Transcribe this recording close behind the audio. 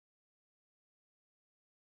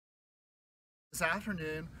This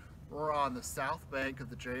afternoon, we're on the south bank of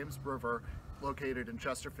the James River located in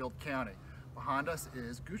Chesterfield County. Behind us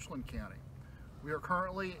is Goochland County. We are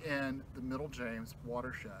currently in the Middle James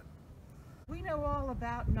Watershed. We know all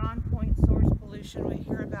about non-point source pollution. We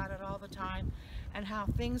hear about it all the time and how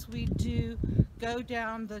things we do go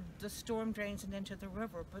down the storm drains and into the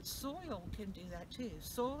river. But soil can do that too.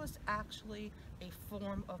 Soil is actually a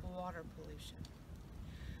form of water pollution.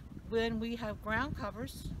 When we have ground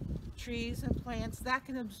covers, trees and plants, that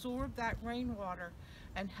can absorb that rainwater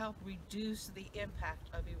and help reduce the impact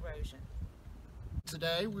of erosion.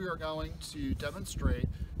 Today we are going to demonstrate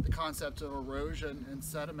the concept of erosion and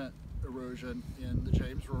sediment erosion in the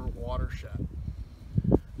James River Watershed.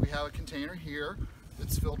 We have a container here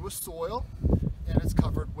that's filled with soil and it's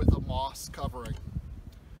covered with a moss covering.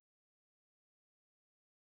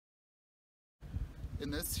 In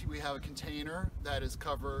this, we have a container that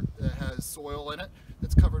has soil in it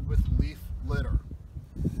that's covered with leaf litter.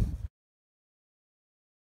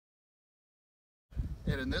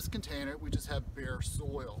 And in this container, we just have bare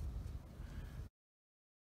soil.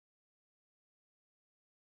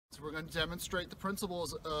 So we're going to demonstrate the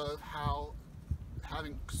principles of how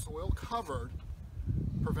having soil covered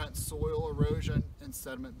prevents soil erosion and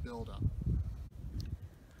sediment buildup.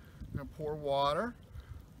 I'm going to pour water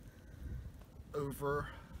over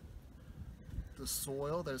the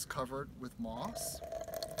soil that is covered with moss.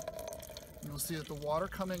 And you'll see that the water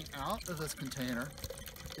coming out of this container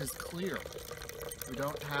is clear. We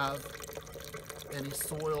don't have any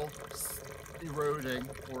soil eroding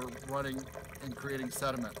or running and creating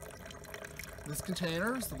sediment. This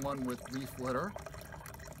container is the one with leaf litter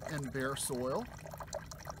and bare soil.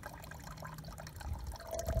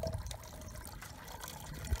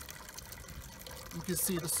 You can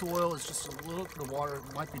see the soil is just a little, the water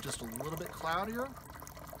might be just a little bit cloudier,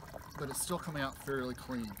 but it's still coming out fairly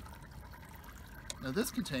clean. Now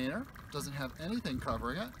this container doesn't have anything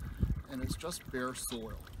covering it, and it's just bare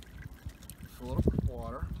soil. Fill it up with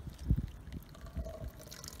water.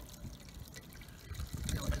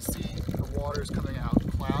 And we can see the water is coming out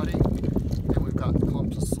cloudy, and we've got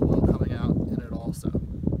clumps of soil coming out in it also.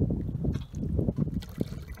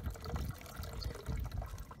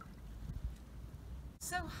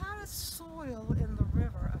 So how does soil in the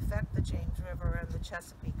river affect the James River and the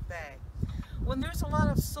Chesapeake Bay? When there's a lot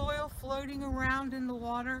of soil floating around in the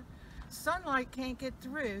water, sunlight can't get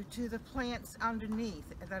through to the plants underneath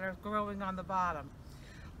that are growing on the bottom.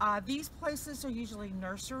 These places are usually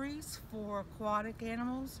nurseries for aquatic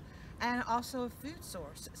animals and also a food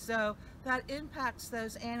source. So that impacts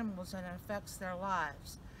those animals and affects their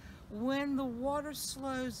lives. When the water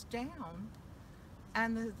slows down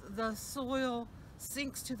and the soil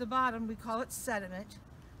sinks to the bottom, we call it sediment,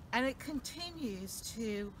 and it continues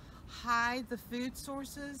to hide the food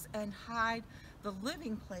sources and hide the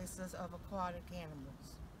living places of aquatic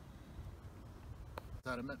animals.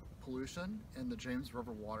 Sediment pollution in the James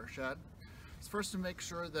River Watershed is first to make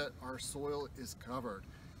sure that our soil is covered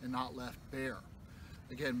and not left bare.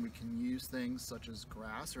 Again, we can use things such as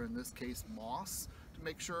grass, or in this case moss, to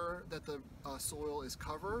make sure that the soil is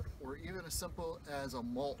covered, or even as simple as a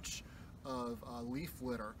mulch of leaf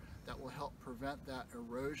litter that will help prevent that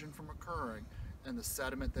erosion from occurring and the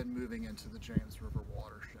sediment then moving into the James River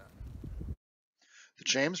Watershed. The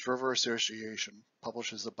James River Association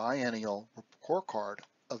publishes a biennial report card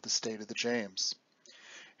of the state of the James.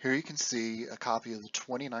 Here you can see a copy of the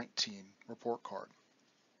 2019 report card.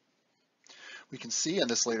 We can see in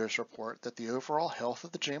this latest report that the overall health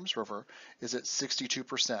of the James River is at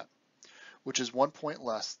 62%, which is 1 point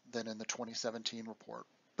less than in the 2017 report,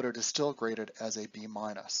 but it is still graded as a B-.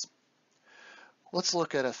 Let's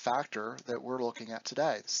look at a factor that we're looking at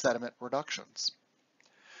today, sediment reductions.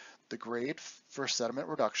 The grade for sediment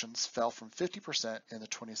reductions fell from 50% in the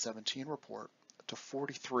 2017 report to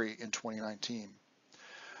 43% in 2019.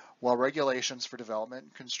 While regulations for development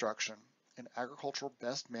and construction and agricultural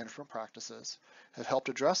best management practices have helped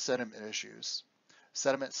address sediment issues,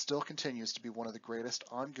 sediment still continues to be one of the greatest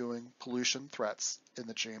ongoing pollution threats in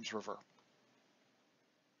the James River.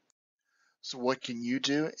 So what can you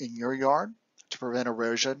do in your yard to prevent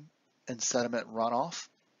erosion and sediment runoff?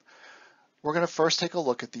 We're going to first take a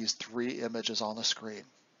look at these three images on the screen.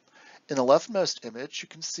 In the leftmost image, you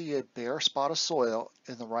can see a bare spot of soil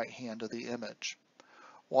in the right hand of the image.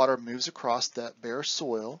 Water moves across that bare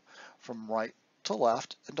soil from right to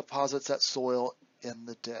left and deposits that soil in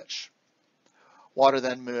the ditch. Water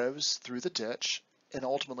then moves through the ditch and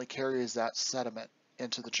ultimately carries that sediment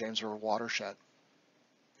into the James River Watershed.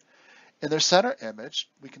 In their center image,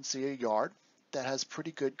 we can see a yard that has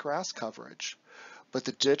pretty good grass coverage, but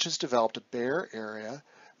the ditch has developed a bare area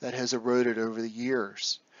that has eroded over the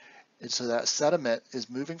years. And so that sediment is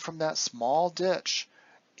moving from that small ditch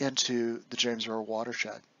into the James River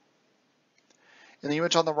watershed. In the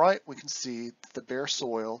image on the right, we can see that the bare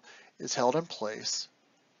soil is held in place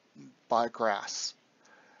by grass.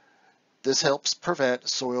 This helps prevent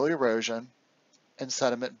soil erosion and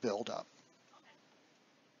sediment buildup.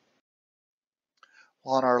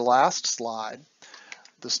 On our last slide,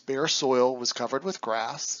 this bare soil was covered with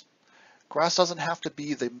grass. Grass doesn't have to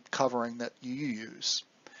be the covering that you use.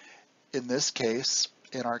 In this case,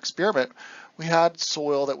 in our experiment, we had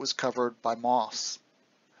soil that was covered by moss.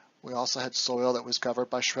 We also had soil that was covered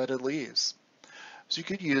by shredded leaves. So you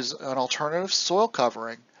could use an alternative soil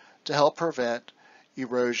covering to help prevent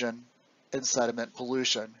erosion and sediment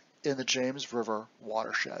pollution in the James River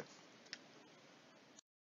watershed.